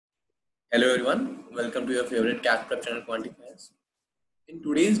Hello everyone, welcome to your favorite CAT Prep channel Quantifiers. In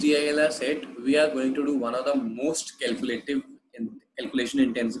today's DILR set, we are going to do one of the most calculation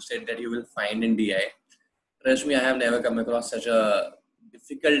intensive set that you will find in DI. Trust me, I have never come across such a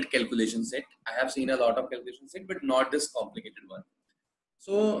difficult calculation set. I have seen a lot of calculation set, but not this complicated one.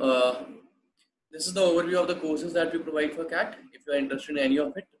 So this is the overview of the courses that we provide for CAT. If you are interested in any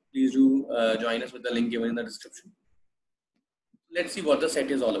of it, please do join us with the link given in the description. Let's see what the set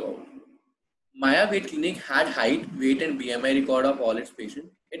is all about. Maya Weight Clinic had height, weight and BMI record of all its patients.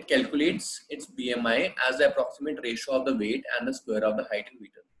 It calculates its BMI as the approximate ratio of the weight and the square of the height in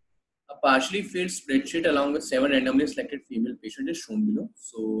meter. A partially filled spreadsheet along with 7 randomly selected female patients is shown below.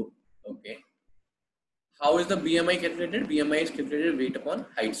 So, okay. How is the BMI calculated? BMI is calculated weight upon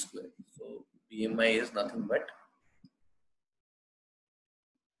height square. So, BMI is nothing but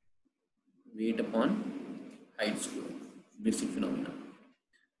weight upon height square, basic phenomena.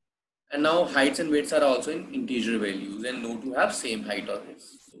 And now heights and weights are also in integer values and no two have same height or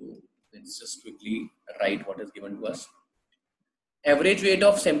this. So let's just quickly write what is given to us. Average weight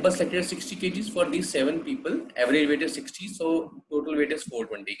of sample selected is 60 kgs for these 7 people. Average weight is 60, so total weight is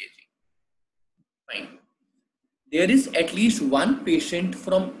 420 kg. Fine. There is at least one patient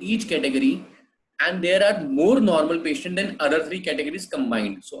from each category and there are more normal patients than other 3 categories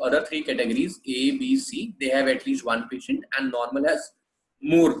combined. So other 3 categories A, B, C, they have at least one patient and normal has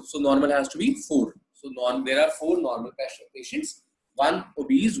more. So normal has to be 4. So there are 4 normal patients, 1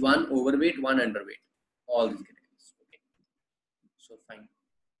 obese, 1 overweight, 1 underweight. All these categories. Okay. So fine.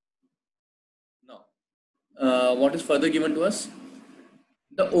 Now, what is further given to us?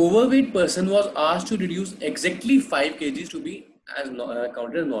 The overweight person was asked to reduce exactly 5 kgs to be as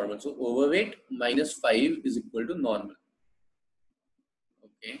counted as normal. So overweight minus 5 is equal to normal.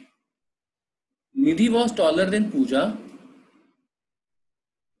 Okay. Nidhi was taller than Pooja,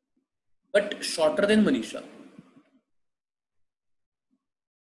 but shorter than Manisha.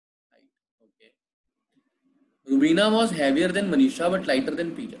 Okay. Rubina was heavier than Manisha, but lighter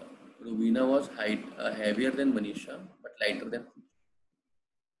than Pooja. Rubina was heavier than Manisha, but lighter than Pooja.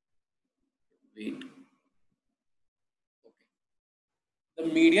 Wait. Okay. The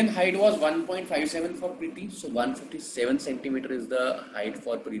median height was 1.57 for Preeti. So 157 centimeter is the height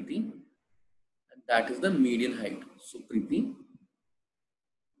for Preeti. And that is the median height. So Preeti,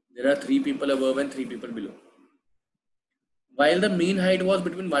 there are 3 people above and 3 people below. While the mean height was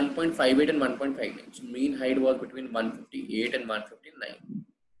between 1.58 and 1.59. So mean height was between 158 and 159.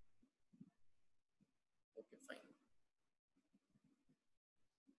 Okay, fine.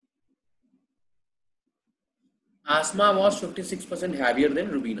 Asma was 56% heavier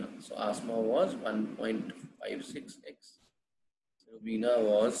than Rubina. So Asma was 1.56x. Rubina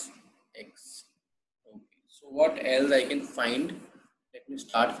was x. Okay. So what else I can find? Let me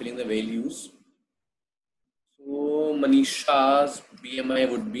start filling the values. So Manisha's BMI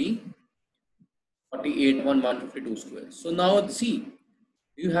would be 48.152 square. So now see,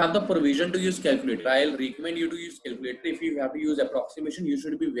 you have the provision to use calculator. I'll recommend you to use calculator. If you have to use approximation, you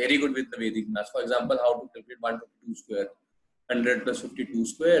should be very good with the Vedic maths. For example, how to calculate 152 square, 100 plus 52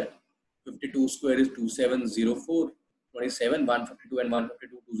 square. 52 square is 2704, 27, 152 and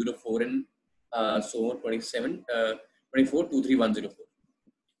 152, 204 and so on, 27, 24, 23104.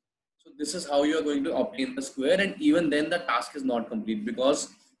 So this is how you are going to obtain the square, and even then the task is not complete because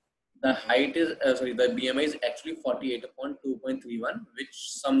the height is the BMI is actually 48 upon 2.31, which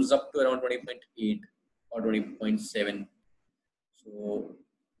sums up to around 20.8 or 20.7. So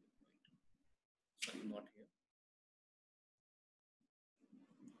sorry, not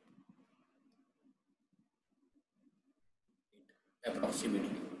here.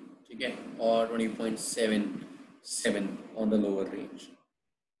 Approximately, okay, or 20.77 on the lower range.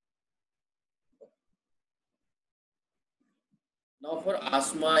 Now for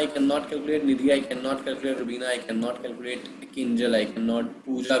Asma, I cannot calculate. Nidhi, I cannot calculate. Rubina, I cannot calculate. Kinjal, I cannot.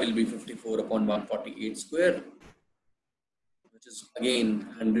 Pooja will be 54 upon 148 square, which is again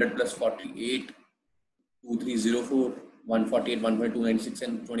 100 plus 48, 2304, 148, 1.296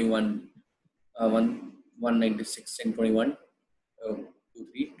 and 21, 196 and 21,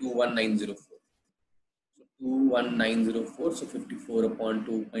 23, 21904. So 21904, so 54 upon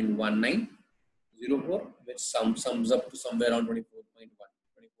 2.1904, which sums up to somewhere around 24.1,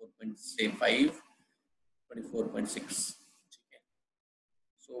 24.5, 24.6.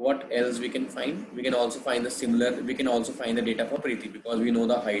 So what else we can find? We can also find the similar, we can also find the data for Preeti because we know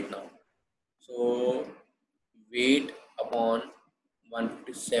the height now. So weight upon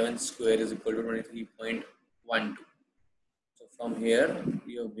 157 square is equal to 23.12. So from here,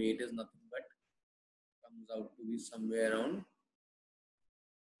 your weight is nothing but comes out to be somewhere around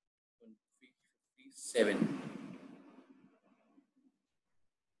 57.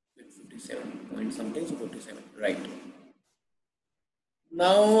 57 point something, so 57, right.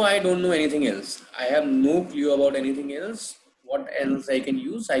 Now I don't know anything else. I have no clue about anything else. What else I can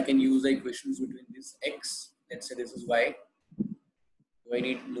use? I can use the equations between this x. Let's say this is y. Do I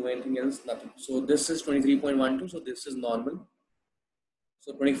need to know anything else? Nothing. So this is 23.12. So this is normal.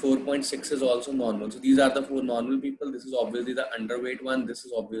 So 24.6 is also normal. So these are the four normal people. This is obviously the underweight one. This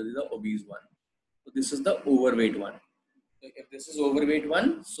is obviously the obese one. So this is the overweight one. So if this is overweight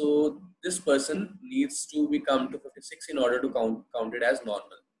one, so this person needs to become to 56 in order to count it as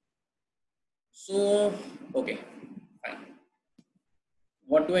normal. So, okay, fine.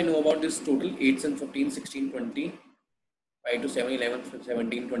 What do I know about this total? 8s and 15, 16, 20, 5 to 7, 11,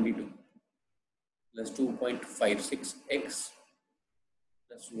 17, 22 plus 2.56x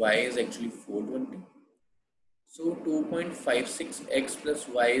plus y is actually 420. So 2.56x plus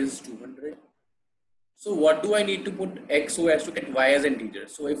y is 200. So what do I need to put x so as to get y as integer?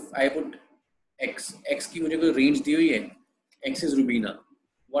 So if I put x की मुझे कोई range दी हुई है, x is Rubina.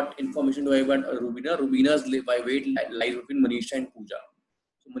 What information do I want? Rubina. Rubina's by weight lies between Manisha and Pooja.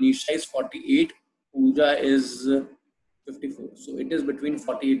 So Manisha is 48, Pooja is 54. So it is between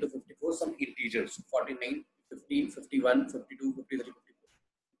 48 to 54, some integers. 49, 50, 51, 52, 53, 54.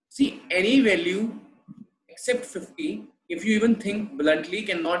 See, any value except 50, if you even think bluntly,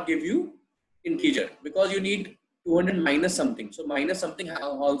 cannot give you integer because you need 200 minus something. So minus something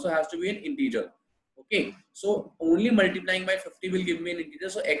also has to be an integer. Okay, so only multiplying by 50 will give me an integer.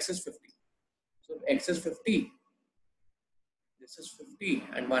 So x is 50. So x is 50. This is 50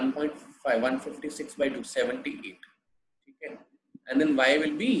 and 1.5, 156 by 2, 78. Okay, and then y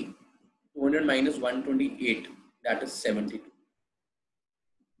will be 200 minus 128. That is 72.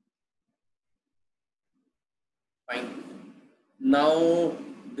 Fine. Now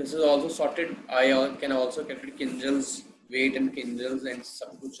this is also sorted. I can also calculate Kinjal's weight and Kinjal's and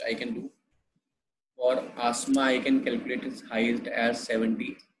sub which I can do. For asthma, I can calculate its height as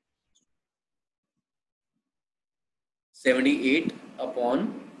 78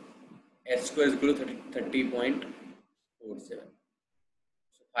 upon h square is equal to 30.47.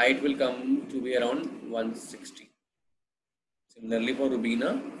 So height will come to be around 160. Similarly for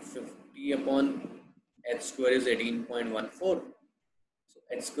Rubina, 50 upon h square is 18.14. So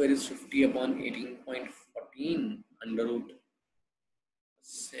h square is 50 upon 18.14 under root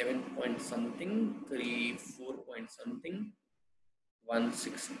 7 point something, 34 point something,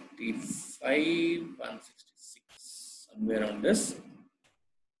 165, 166, somewhere around this.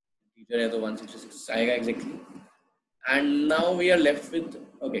 Teacher has the 166 exactly. And now we are left with,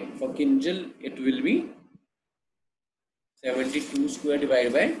 okay, for Kinjal it will be 72 square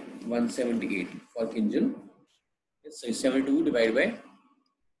divided by 178 for Kinjal. So 72 divided by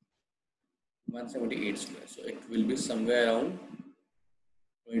 178 square. So it will be somewhere around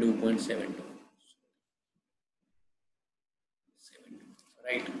 22.72.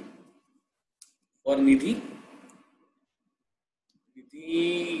 Right. For Nidhi,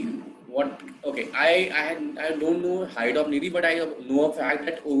 what? Okay, I don't know height of Nidhi, but I know a fact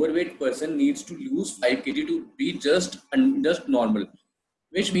that overweight person needs to lose 5 kg to be just normal.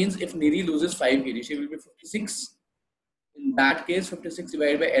 Which means if Nidhi loses 5 kg, she will be 56. In that case, 56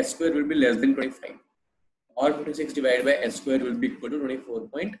 divided by s square will be less than 25. Or 56 divided by s square will be equal to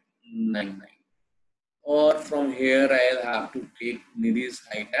 24.99. Or from here, I'll have to take Nidhi's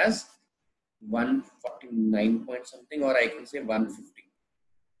height as 149 point something, or I can say 150.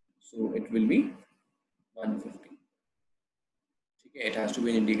 So it will be 150. Okay, it has to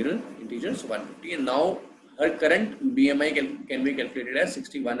be an integer, so 150. And now her current BMI can be calculated as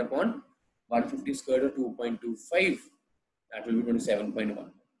 61 upon 150 squared or 2.25. That will be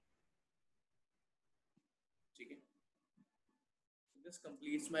 27.1. Okay. This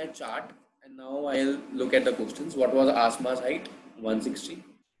completes my chart, and now I'll look at the questions. What was Asma's height? 160.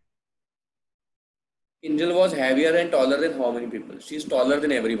 Kinjal was heavier and taller than how many people? She's taller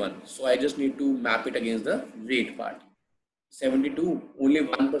than everyone. So I just need to map it against the weight part. 72. Only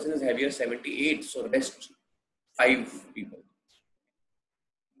one person is heavier. 78. So rest 5 people.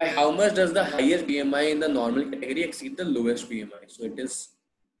 By how much does the highest BMI in the normal category exceed the lowest BMI? So it is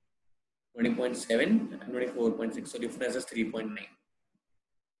 20.7 and 24.6. So difference is 3.9.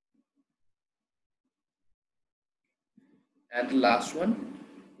 And the last one.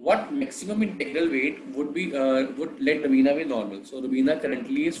 What maximum integral weight would let Ravina be normal? So Ravina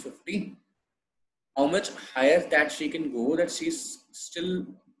currently is 50. How much higher that she can go that she's still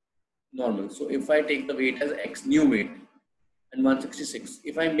normal? So if I take the weight as X new weight and 166,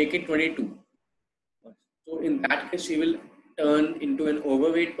 if I make it 22, so in that case she will turn into an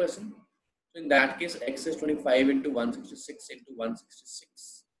overweight person. So in that case, x is 25 into 166 into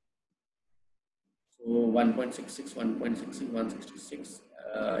 166. So 1.66, 1.66, 166,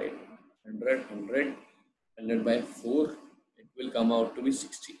 100 by 4, it will come out to be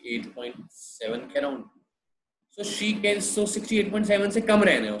 68.7 around. So she can, so 68.7 से कम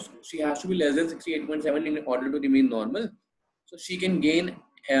रहना है उसको. She has to be less than 68.7 in order to remain normal. So she can gain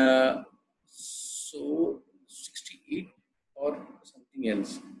so 68 or something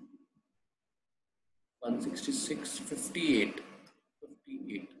else. 166, 58,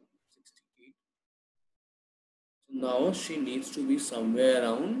 58, 68. So now she needs to be somewhere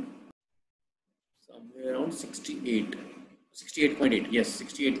around 68, 68.8. Yes,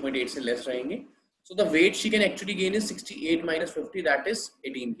 68.8 से less रहेंगे. So the weight she can actually gain is 68 minus 50, that is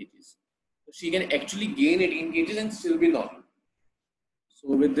 18 kgs. So she can actually gain 18 kgs and still be normal.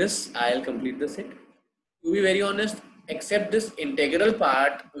 So with this, I'll complete the set. To be very honest, except this integral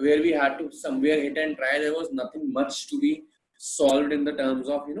part where we had to somewhere hit and try, there was nothing much to be solved in the terms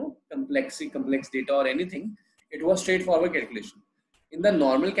of, you know, complex data or anything. It was straightforward calculation. In the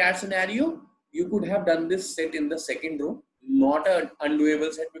normal CAT scenario, you could have done this set in the second row, not an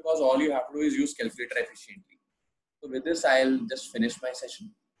undoable set, because all you have to do is use calculator efficiently. So with this, I'll just finish my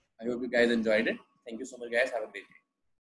session. I hope you guys enjoyed it. Thank you so much, guys. Have a great day.